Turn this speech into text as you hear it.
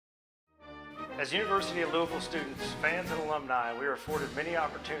As University of Louisville students, fans, and alumni, we are afforded many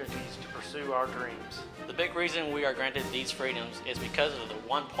opportunities to pursue our dreams. The big reason we are granted these freedoms is because of the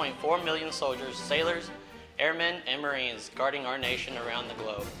 1.4 million soldiers, sailors, airmen, and Marines guarding our nation around the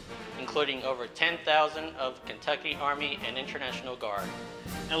globe, including over 10,000 of Kentucky Army and International Guard.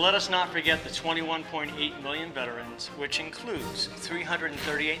 And let us not forget the 21.8 million veterans, which includes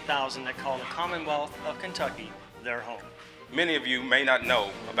 338,000 that call the Commonwealth of Kentucky their home. Many of you may not know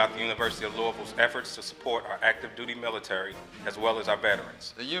about the University of Louisville's efforts to support our active duty military as well as our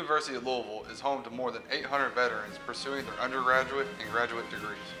veterans. The University of Louisville is home to more than 800 veterans pursuing their undergraduate and graduate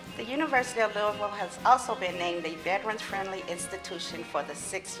degrees. The University of Louisville has also been named a veterans-friendly institution for the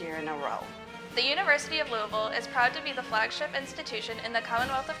 6th year in a row. The University of Louisville is proud to be the flagship institution in the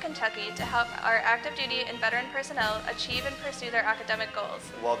Commonwealth of Kentucky to help our active duty and veteran personnel achieve and pursue their academic goals.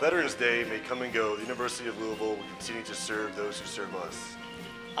 While Veterans Day may come and go, the University of Louisville will continue to serve those who serve us.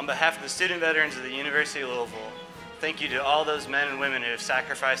 On behalf of the student veterans of the University of Louisville, thank you to all those men and women who have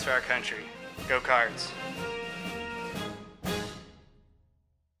sacrificed for our country. Go Cards!